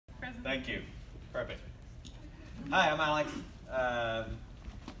Thank you. Perfect. Hi, I'm Alex. I'm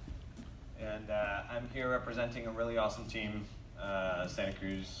here representing a really awesome team, Santa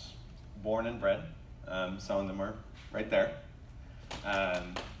Cruz, born and bred. Some of them are right there.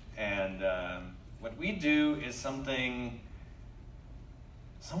 What we do is something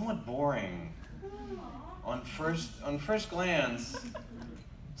somewhat boring. On first glance,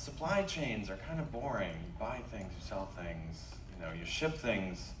 supply chains are kind of boring. You buy things, you sell things, you ship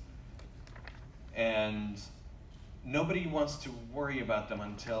things, and nobody wants to worry about them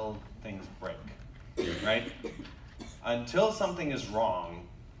until things break, right? Until something is wrong,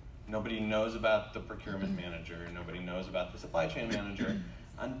 nobody knows about the procurement manager, nobody knows about the supply chain manager,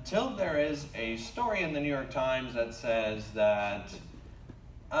 until there is a story in the New York Times that says that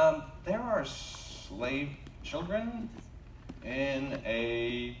there are slave children in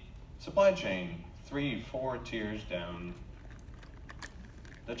a supply chain 3-4 tiers down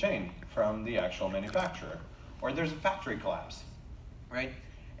the chain from the actual manufacturer, or there's a factory collapse, right?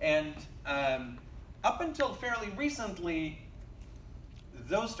 And up until fairly recently,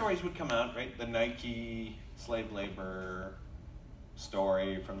 those stories would come out, right? The Nike slave labor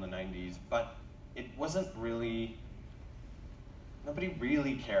story from the 90s, but it wasn't really, nobody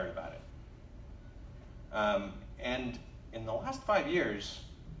really cared about it. And in the last 5 years,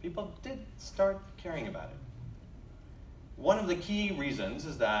 people did start caring about it. One of the key reasons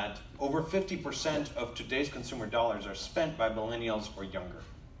is that over 50% of today's consumer dollars are spent by millennials or younger.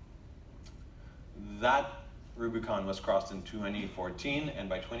 That Rubicon was crossed in 2014, and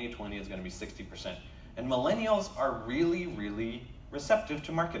by 2020 it's going to be 60%. And millennials are really, really receptive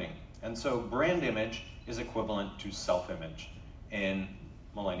to marketing. And so brand image is equivalent to self-image in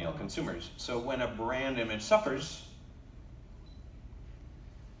millennial consumers. So when a brand image suffers,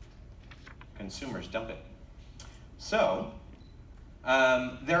 consumers dump it. So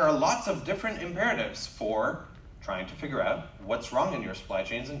there are lots of different imperatives for trying to figure out what's wrong in your supply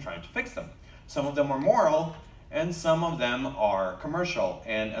chains and trying to fix them. Some of them are moral, and some of them are commercial.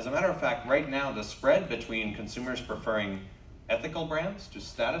 And as a matter of fact, right now, the spread between consumers preferring ethical brands to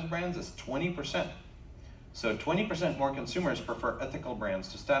status brands is 20%. So 20% more consumers prefer ethical brands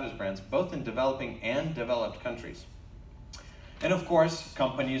to status brands, both in developing and developed countries. And of course,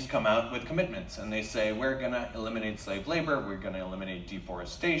 companies come out with commitments, and they say, we're going to eliminate slave labor, we're going to eliminate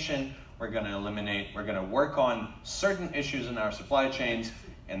deforestation, we're going to work on certain issues in our supply chains,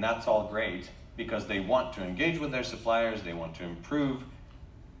 and that's all great because they want to engage with their suppliers, they want to improve,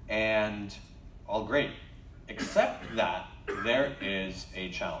 and all great. Except that there is a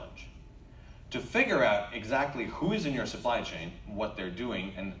challenge. To figure out exactly who is in your supply chain, what they're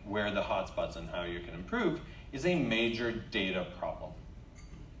doing, and where are the hotspots and how you can improve is a major data problem.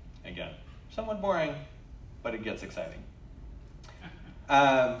 Again, somewhat boring, but it gets exciting.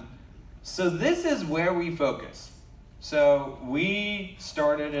 So this is where we focus. So we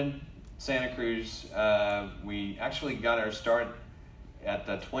started in Santa Cruz. We actually got our start at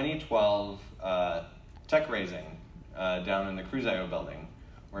the 2012 tech raising down in the Cruz building,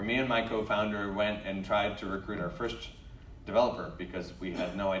 where me and my co-founder went and tried to recruit our first developer because we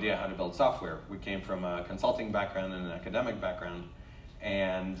had no idea how to build software. We came from a consulting background and an academic background,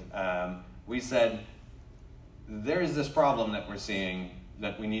 and we said, there is this problem that we're seeing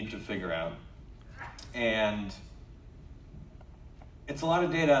that we need to figure out, and it's a lot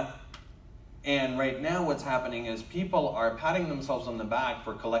of data, and right now what's happening is people are patting themselves on the back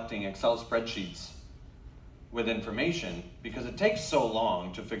for collecting Excel spreadsheets with information because it takes so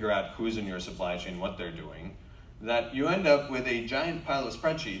long to figure out who's in your supply chain, what they're doing, that you end up with a giant pile of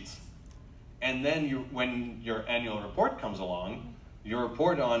spreadsheets, and then when your annual report comes along, you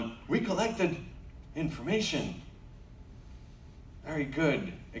report on, we collected information. Very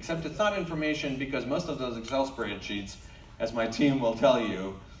good, except it's not information because most of those Excel spreadsheets, as my team will tell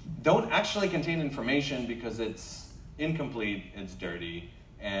you, don't actually contain information because it's incomplete, it's dirty,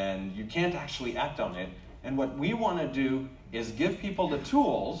 and you can't actually act on it. And what we want to do is give people the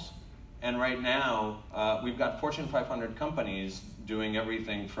tools. And right now, we've got Fortune 500 companies doing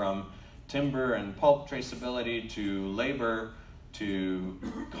everything from timber and pulp traceability to labor to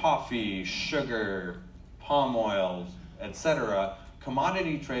coffee, sugar, palm oil, etc.,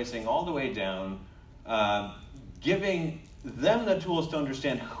 commodity tracing all the way down, giving them the tools to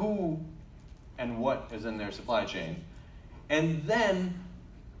understand who and what is in their supply chain, and then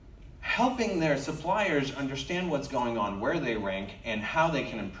helping their suppliers understand what's going on, where they rank, and how they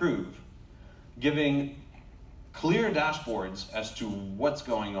can improve. Giving clear dashboards as to what's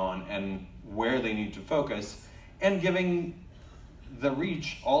going on and where they need to focus, and giving the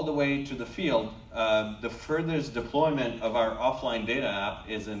reach all the way to the field. The furthest deployment of our offline data app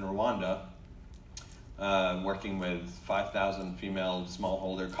is in Rwanda, working with 5,000 female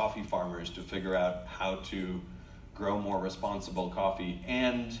smallholder coffee farmers to figure out how to grow more responsible coffee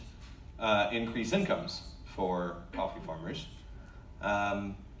and increase incomes for coffee farmers.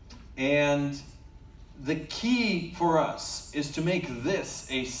 And the key for us is to make this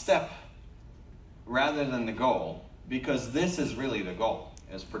a step rather than the goal, because this is really the goal,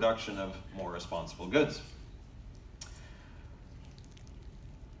 is production of more responsible goods.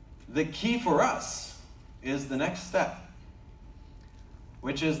 The key for us is the next step,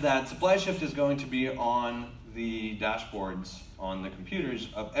 which is that SupplyShift is going to be on the dashboards on the computers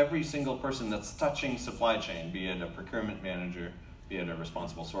of every single person that's touching supply chain, be it a procurement manager, be it a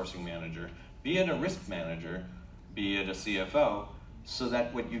responsible sourcing manager, be it a risk manager, be it a CFO, so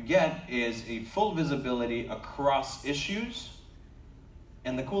that what you get is a full visibility across issues.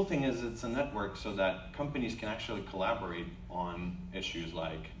 And the cool thing is it's a network so that companies can actually collaborate on issues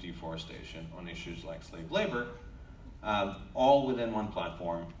like deforestation, on issues like slave labor, all within one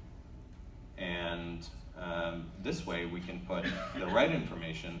platform. And this way we can put the right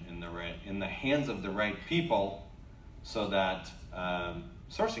information in the hands of the right people, so that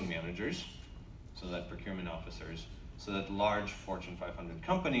sourcing managers, so that procurement officers, so that large Fortune 500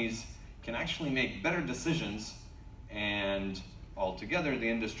 companies can actually make better decisions, and altogether the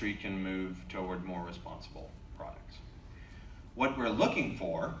industry can move toward more responsible products. What we're looking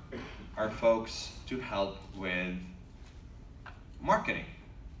for are folks to help with marketing.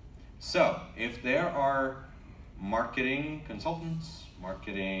 So if there are marketing consultants,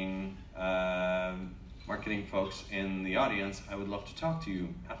 marketing folks in the audience, I would love to talk to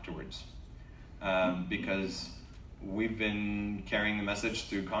you afterwards, because we've been carrying the message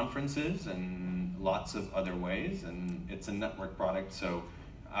through conferences and lots of other ways, and it's a network product, so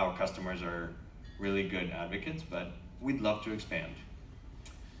our customers are really good advocates, but we'd love to expand.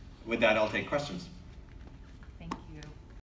 With that, I'll take questions.